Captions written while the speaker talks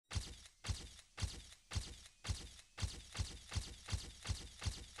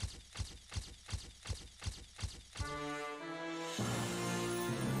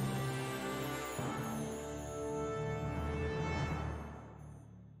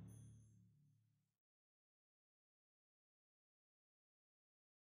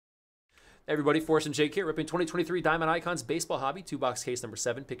Everybody, Forrest and Jake here, ripping 2023 Diamond Icons Baseball Hobby, 2-box case number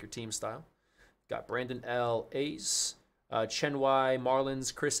 7. Pick your team style. Got Brandon L. A's, Chen Y.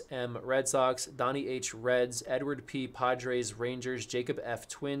 Marlins, Chris M. Red Sox, Donnie H. Reds, Edward P. Padres, Rangers, Jacob F.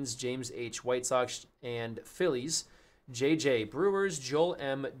 Twins, James H. White Sox, and Phillies. JJ Brewers, Joel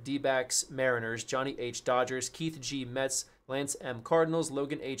M. D-backs, Mariners, Johnny H. Dodgers, Keith G. Mets, Lance M. Cardinals,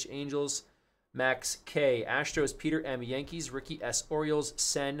 Logan H. Angels, Max K. Astros, Peter M. Yankees, Ricky S. Orioles,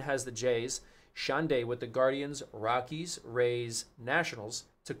 Sen has the Jays, Shande with the Guardians, Rockies, Rays, Nationals,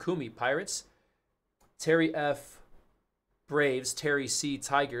 Takumi Pirates, Terry F. Braves, Terry C.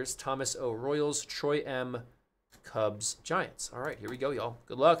 Tigers, Thomas O. Royals, Troy M. Cubs, Giants. All right, here we go, y'all.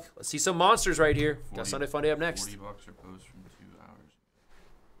 Good luck. Let's see some monsters right here. Got Sunday Fun Day up next. 40 bucks or post from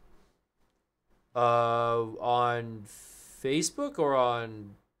 2 hours. On Facebook or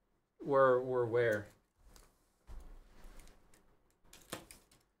on where?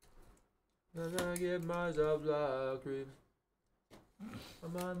 I get myself like creep.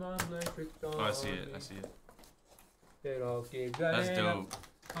 I'm on my electric. Oh, I see it. I see it. That's dope.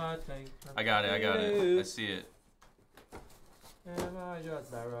 I got it. I see it.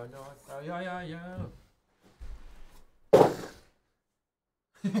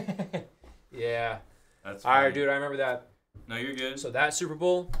 Yeah. That's all right, dude. I remember that. No, you're good. So that Super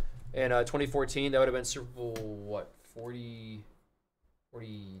Bowl in 2014, that would have been Super Bowl, what, 49?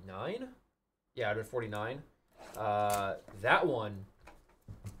 Yeah, it would have been 49. That one,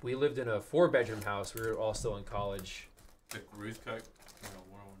 we lived in a 4-bedroom house. We were all still in college. The Ruth cut? No,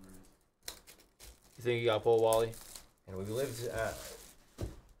 101 Ruth. You think you got Bull Wally? And we lived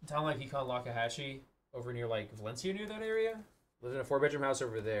down like Econ Lakahatchee, over near like Valencia, near that area. Lived in a 4-bedroom house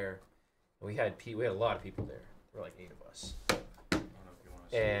over there. And we had a lot of people there. There were like 8 of us. I don't know if you want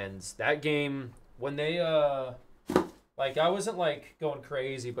to see and that game, when they like, I wasn't like going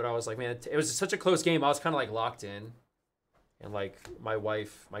crazy, but I was like, man, it was such a close game. I was kind of like locked in, and like my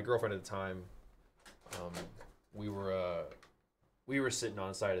girlfriend at the time, we were sitting on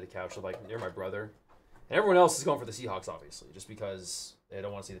the side of the couch, like near my brother, and everyone else is going for the Seahawks, obviously, just because they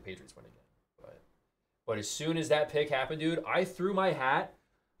don't want to see the Patriots win again. But as soon as that pick happened, dude, I threw my hat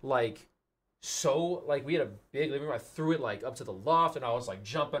like. So, like, we had a big living room. I threw it, like, up to the loft, and I was, like,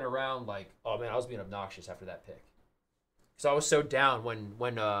 jumping around, like, oh, man, I was being obnoxious after that pick. Because I was so down when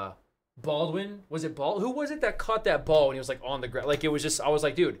Baldwin, was it Who was it that caught that ball when he was, like, on the ground? Like, it was just, I was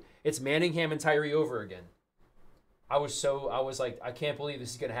like, dude, it's Manningham and Tyree over again. I was like, I can't believe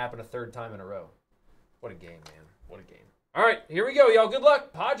this is going to happen a 3rd time in a row. What a game, man. What a game. All right, here we go, y'all. Good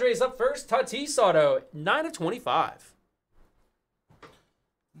luck. Padres up first. Tatis auto, 9 of 25.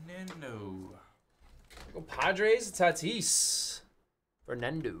 Nando. Go Padres, Tatis,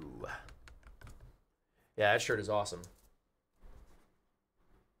 Fernando. Yeah, that shirt is awesome.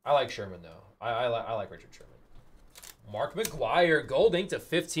 I like Sherman though. I like Richard Sherman. Mark McGwire, gold ink to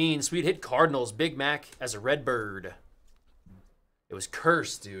 15. Sweet hit Cardinals. Big Mac as a Redbird. It was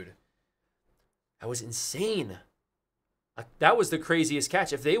cursed, dude. That was insane. That was the craziest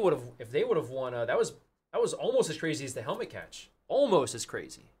catch. If they would have won, that was almost as crazy as the helmet catch. Almost as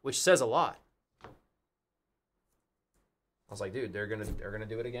crazy, which says a lot. I was like, dude, they're gonna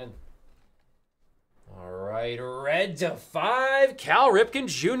do it again. All right, red to 5. Cal Ripken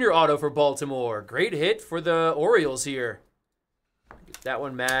Jr. auto for Baltimore. Great hit for the Orioles here. Get that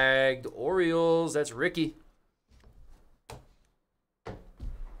one magged. Orioles, that's Ricky.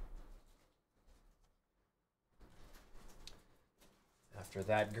 After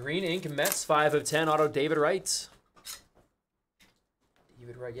that, green ink Mets 5 of 10 auto David Wright.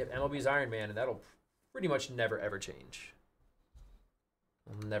 David Wright, yep, MLB's Iron Man, and that'll pretty much never ever change.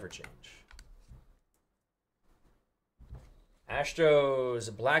 It'll never change. Astros,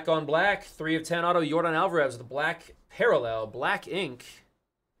 black on black, 3 of 10 auto Yordan Alvarez with the black parallel, black ink.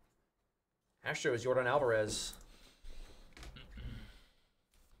 Astros, Yordan Alvarez.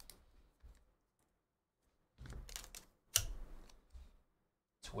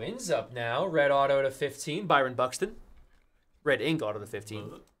 Twins up now, red auto to 15, Byron Buxton. Red ink auto to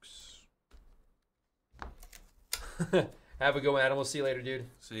 15. Have a good one, Adam. We'll see you later, dude.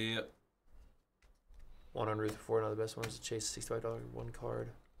 See ya. 1 on Ruth before, another best one was to chase $65 one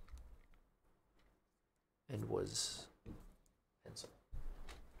card. And was pencil.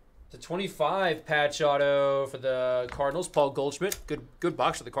 The 25 patch auto for the Cardinals, Paul Goldschmidt. Good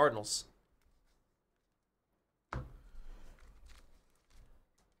box for the Cardinals.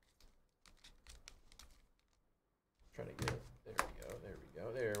 Trying to get it.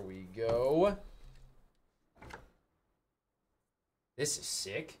 There we go. This is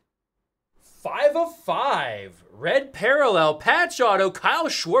sick. 5 of 5. Red parallel patch auto Kyle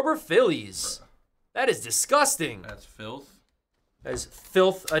Schwarber Phillies. That is disgusting. That's filth. That is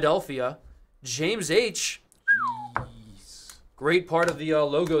filth Adelphia. James H. Jeez. Great part of the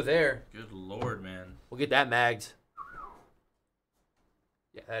logo there. Good lord, man. We'll get that magged.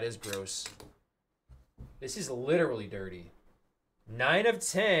 Yeah, that is gross. This is literally dirty. 9 of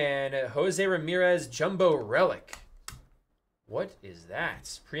 10. Jose Ramirez Jumbo Relic. What is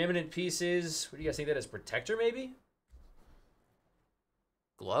that? Preeminent pieces. What do you guys think that is? Protector, maybe?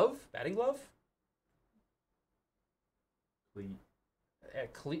 Glove? Batting glove? Cleat.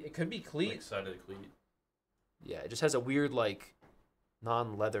 It could be cleat. Like side of the cleat. Yeah, it just has a weird, like,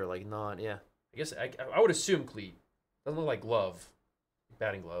 non-leather, like, yeah. I guess I would assume cleat. Doesn't look like glove.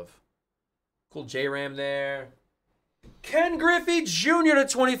 Batting glove. Cool J-Ram there. Ken Griffey Jr. to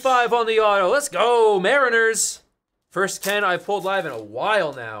 25 on the auto. Let's go, Mariners. First Ken I've pulled live in a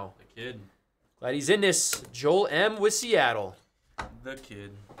while now. The kid. Glad he's in this. Joel M. with Seattle. The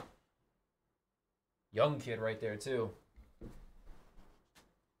kid. Young kid right there, too.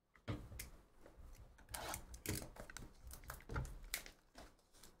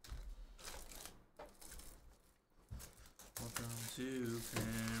 Welcome to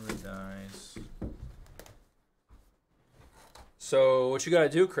paradise. So what you got to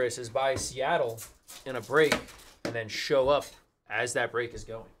do, Chris, is buy Seattle in a break and then show up as that break is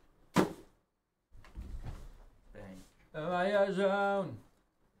going. Bang. Zone.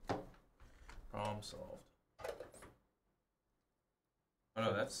 Problem solved. Oh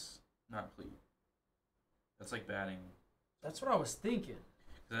no, that's not cleat. That's like batting. That's what I was thinking.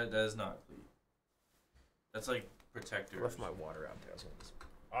 That is not cleat. That's like protector. I left my water out there.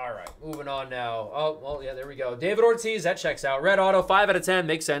 All right, moving on now. Oh, well, yeah, there we go. David Ortiz, that checks out. Red auto, 5 out of 10.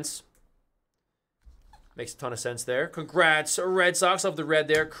 Makes sense. Makes a ton of sense there. Congrats, Red Sox. Love the red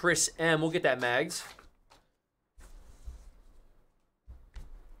there. Chris M. We'll get that magged.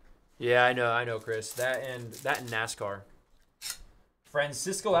 Yeah, I know, Chris. That and NASCAR.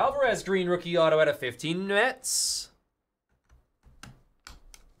 Francisco Alvarez, green rookie auto out of 15 Mets.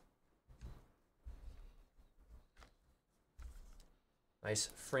 Nice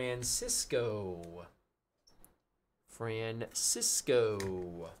Francisco.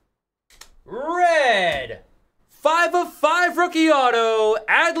 Red. 5 of 5 rookie auto.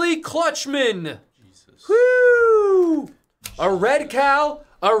 Adley Clutchman. Jesus. Woo! A red Cal,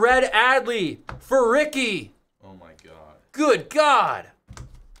 a red Adley for Ricky. Oh my god. Good God.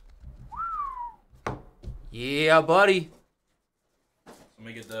 Yeah, buddy. Let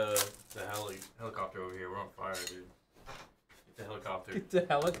me get the helicopter over here. We're on fire, dude. Get the helicopter. Get the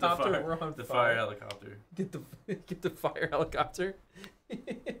helicopter. We're on the fire. fire helicopter. Get the fire helicopter.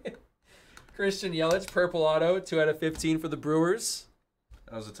 Christian Yelich, purple auto, 2 out of 15 for the Brewers.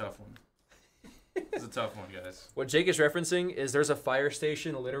 That was a tough one. It's a tough one, guys. What Jake is referencing is there's a fire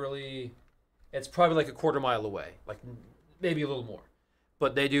station literally, it's probably like a quarter-mile away, like maybe a little more.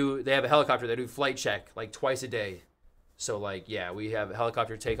 But they have a helicopter. They do flight check like twice a day. So like, yeah, we have a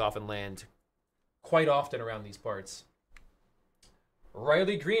helicopter take off and land quite often around these parts.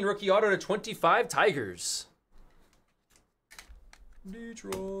 Riley Green, rookie auto to 25 Tigers.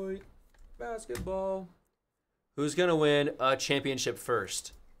 Detroit basketball. Who's going to win a championship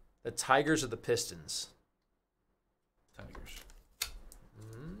first? The Tigers or the Pistons? Tigers.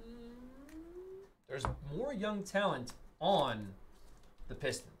 There's more young talent on the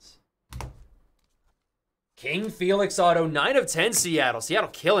Pistons. King Felix auto, 9 of 10 Seattle. Seattle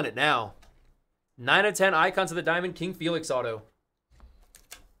killing it now. 9 of 10 icons of the diamond, King Felix auto.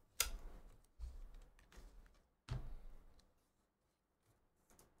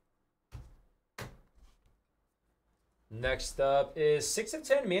 Next up is 6 of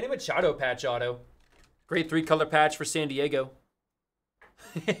 10 Manny Machado patch auto. Great 3-color patch for San Diego.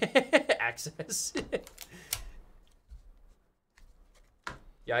 Access.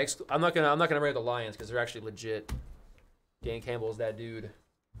 Yeah, I'm not gonna rate the Lions because they're actually legit. Dan Campbell's that dude.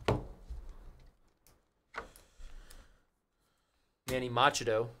 Manny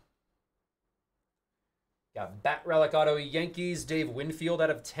Machado. Got Bat Relic auto Yankees. Dave Winfield out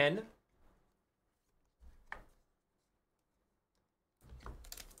of 10.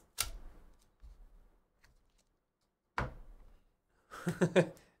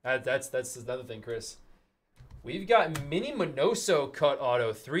 That's another thing, Chris. We've got Mini Minoso cut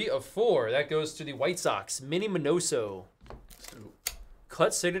auto, 3 of 4. That goes to the White Sox. Mini Minoso.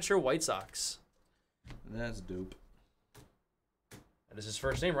 Cut signature White Sox. That's dope. That is his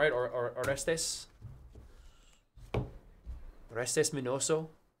first name, right? Or Orestes? Orestes Minoso.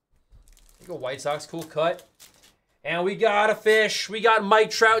 I think a White Sox, cool cut. And we got a fish. We got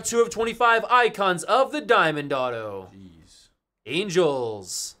Mike Trout, 2 of 25 icons of the Diamond Auto. Jeez.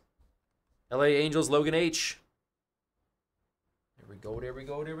 Angels. LA Angels, Logan H. There we go, there we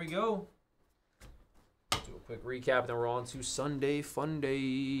go, there we go. Do a quick recap, then we're on to Sunday Fun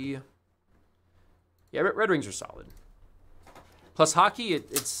Day. Yeah, Red Wings are solid. Plus hockey,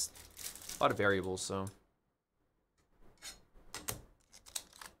 it's a lot of variables, so.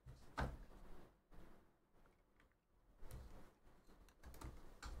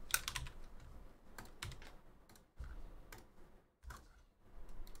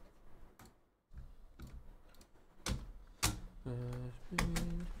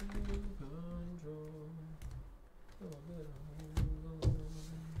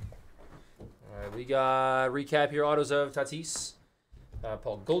 Alright, we got recap here. Autos of Tatis,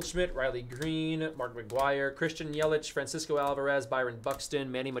 Paul Goldschmidt, Riley Green, Mark McGuire, Christian Yelich, Francisco Alvarez, Byron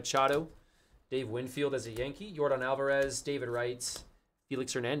Buxton, Manny Machado, Dave Winfield as a Yankee, Yordan Alvarez, David Wright,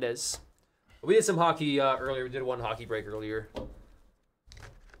 Felix Hernandez. We did some hockey earlier. We did one hockey break earlier.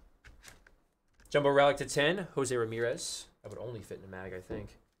 Jumbo Relic to 10, Jose Ramirez. That would only fit in a mag, I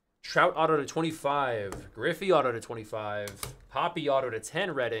think. Trout auto to 25. Griffey auto to 25. Poppy auto to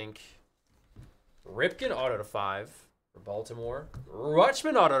 10, red ink. Ripken auto to 5 for Baltimore.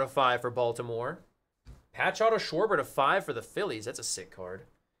 Rutschman auto to 5 for Baltimore. Patch auto Schwarber to 5 for the Phillies. That's a sick card.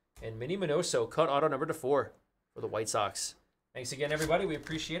 And Minnie Minoso cut auto number to 4 for the White Sox. Thanks again, everybody. We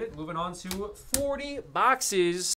appreciate it. Moving on to 40 boxes.